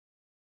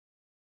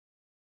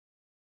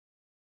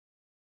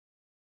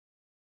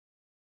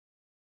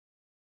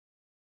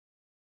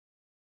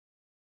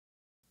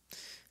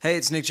Hey,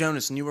 it's Nick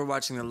Jonas, and you were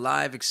watching the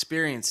live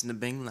experience in the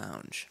Bing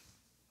Lounge.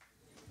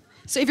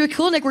 So if you're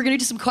cool, Nick, we're going to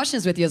do some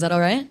questions with you. Is that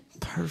all right?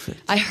 Perfect.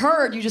 I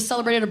heard you just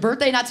celebrated a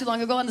birthday not too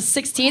long ago on the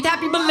 16th.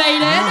 Happy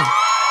belated.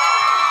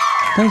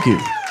 Oh. Thank you.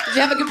 Did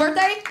you have a good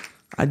birthday?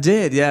 I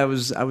did, yeah. I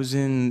was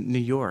in New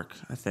York,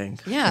 I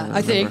think. Yeah,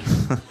 I think.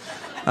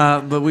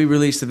 But we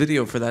released the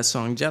video for that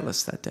song,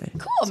 Jealous, that day.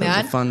 Cool, so man. It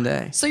was a fun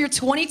day. So you're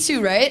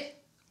 22, right?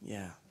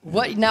 Yeah.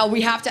 What? Now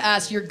we have to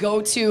ask your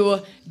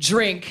go-to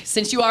drink,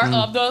 since you are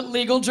of the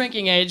legal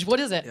drinking age. What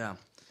is it? Yeah.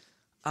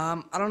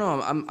 I don't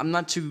know. I'm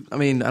not too. I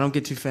mean, I don't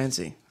get too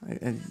fancy.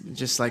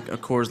 Just like a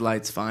Coors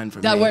Light's fine for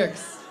me. That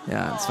works.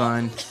 Yeah, it's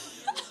fine.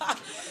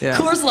 Yeah.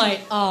 Coors Light.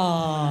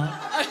 Aww.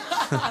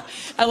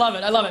 I love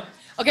it. I love it.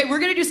 Okay, we're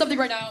gonna do something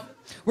right now.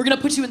 We're gonna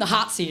put you in the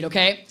hot seat.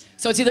 Okay.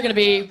 So it's either gonna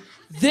be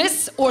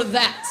this or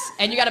that,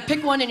 and you gotta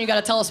pick one, and you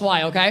gotta tell us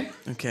why. Okay.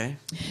 Okay.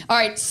 All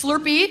right.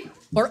 Slurpee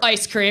or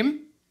ice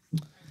cream?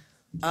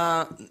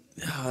 Oh,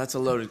 that's a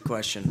loaded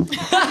question.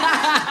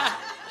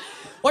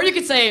 Or you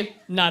could say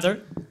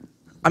neither.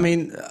 I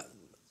mean,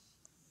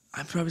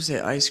 I'd probably say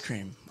ice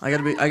cream. I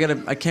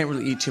can't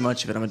really eat too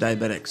much of it. I'm a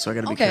diabetic, so I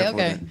gotta be careful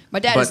with it. My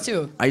dad but is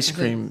too. Ice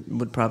cream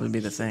would probably be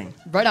the thing.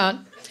 Right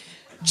on.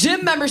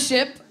 Gym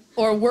membership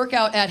or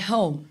workout at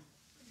home?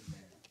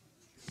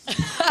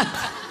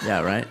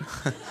 Yeah, right?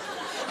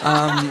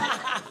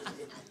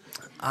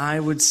 I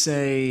would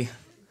say,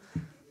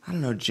 I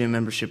don't know, gym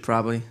membership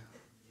probably.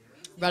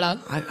 Right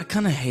on. I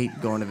kind of hate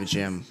going to the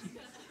gym.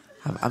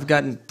 I've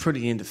gotten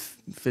pretty into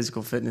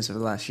physical fitness over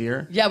the last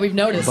year. Yeah, we've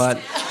noticed. But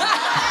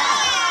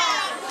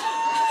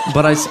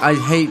I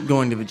hate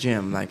going to the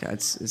gym. Like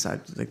it's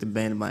like the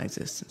bane of my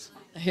existence.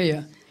 I hear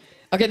you.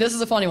 Okay, this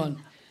is a funny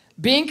one.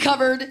 Being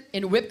covered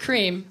in whipped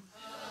cream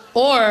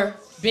or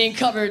being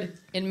covered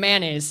in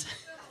mayonnaise?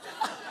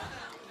 I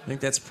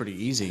think that's pretty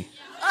easy.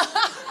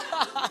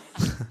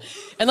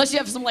 Unless you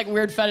have some like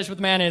weird fetish with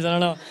mayonnaise, I don't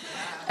know.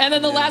 And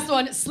then the last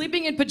one,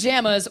 sleeping in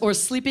pajamas or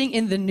sleeping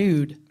in the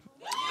nude?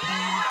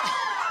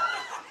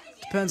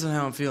 Depends on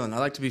how I'm feeling. I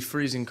like to be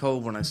freezing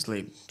cold when I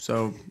sleep.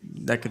 So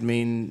that could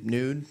mean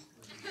nude.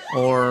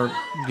 Or,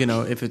 you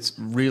know, if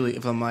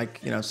I'm like,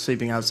 you know,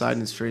 sleeping outside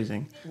and it's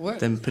freezing,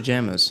 then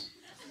pajamas.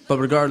 But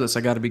regardless,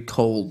 I gotta be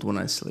cold when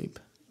I sleep.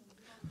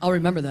 I'll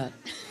remember that.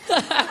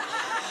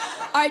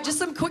 All right, just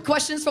some quick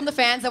questions from the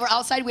fans that were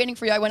outside waiting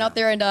for you. I went out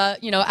there and,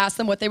 asked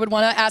them what they would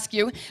want to ask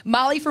you.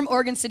 Molly from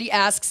Oregon City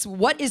asks,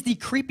 what is the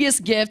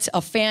creepiest gift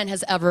a fan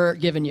has ever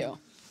given you?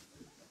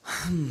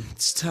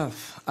 It's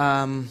tough.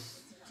 I've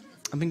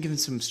been given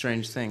some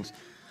strange things.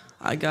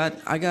 It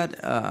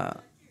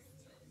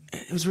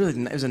was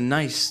a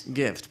nice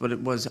gift, but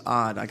it was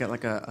odd. I got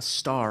like a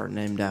star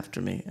named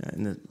after me.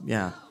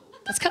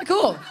 That's kind of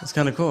cool. It's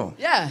kind of cool.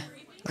 Yeah.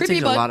 Creepy,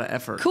 takes a lot of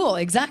effort. Cool,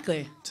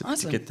 exactly.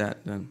 To get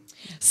that done.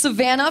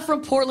 Savannah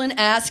from Portland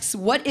asks,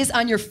 what is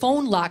on your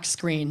phone lock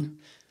screen?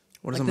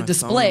 What is like on the my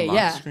display, phone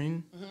yeah. lock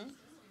screen?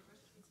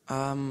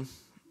 I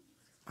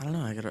don't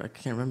know. I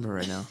can't remember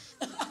right now.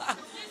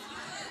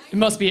 It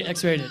must be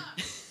X-rated.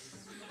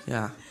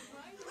 Yeah.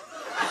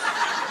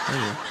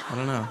 Maybe. I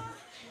don't know.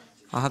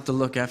 I'll have to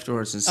look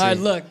afterwards and see. All right,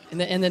 look,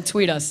 and then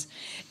tweet us.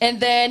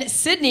 And then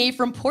Sydney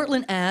from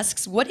Portland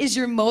asks, what is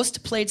your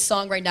most played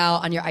song right now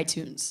on your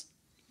iTunes?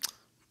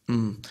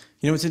 You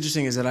know what's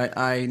interesting is that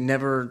I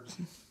never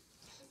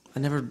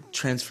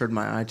transferred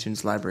my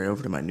iTunes library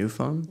over to my new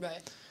phone.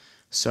 Right.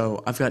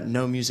 So I've got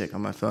no music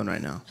on my phone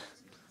right now.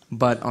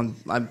 But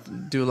I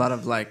do a lot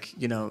of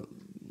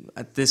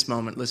at this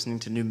moment listening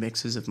to new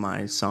mixes of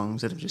my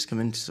songs that have just come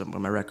into some of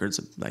my records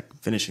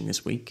finishing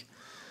this week.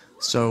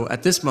 So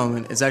at this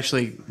moment, it's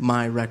actually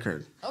my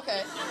record.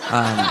 Okay.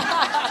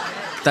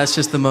 That's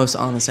just the most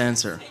honest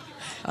answer.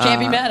 Can't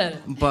be mad at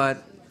it.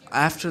 But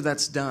after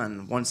that's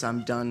done, once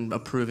I'm done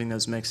approving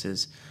those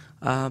mixes,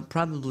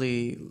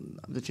 probably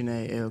the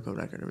Janae Aoko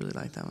record. I really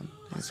like that one.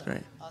 That's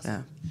great. Awesome.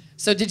 Yeah.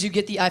 So did you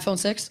get the iPhone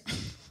 6?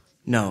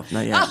 No,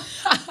 not yet.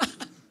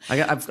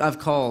 I've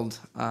called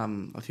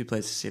a few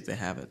places to see if they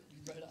have it,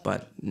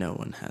 but no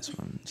one has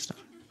one. Stuff.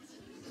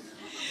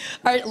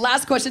 All right,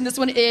 last question. This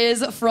one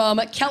is from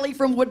Kelly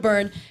from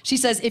Woodburn. She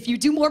says, if you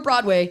do more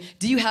Broadway,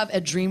 do you have a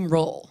dream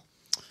role?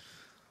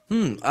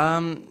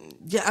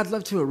 Yeah, I'd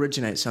love to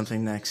originate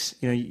something next.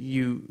 You know,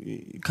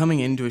 you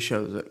coming into a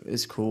show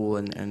is cool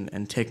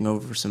and taking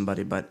over for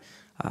somebody, but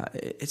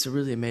it's a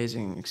really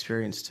amazing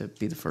experience to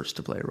be the first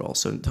to play a role.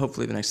 So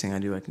hopefully the next thing I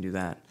do, I can do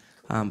that.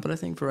 But I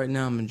think for right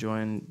now, I'm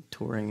enjoying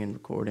touring and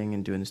recording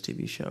and doing this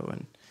TV show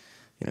and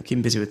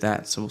keeping busy with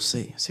that. So we'll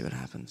see what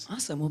happens.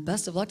 Awesome. Well,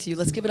 best of luck to you.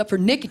 Let's give it up for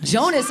Nick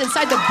Jonas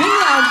inside the Bing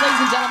Lounge,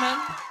 ladies and gentlemen.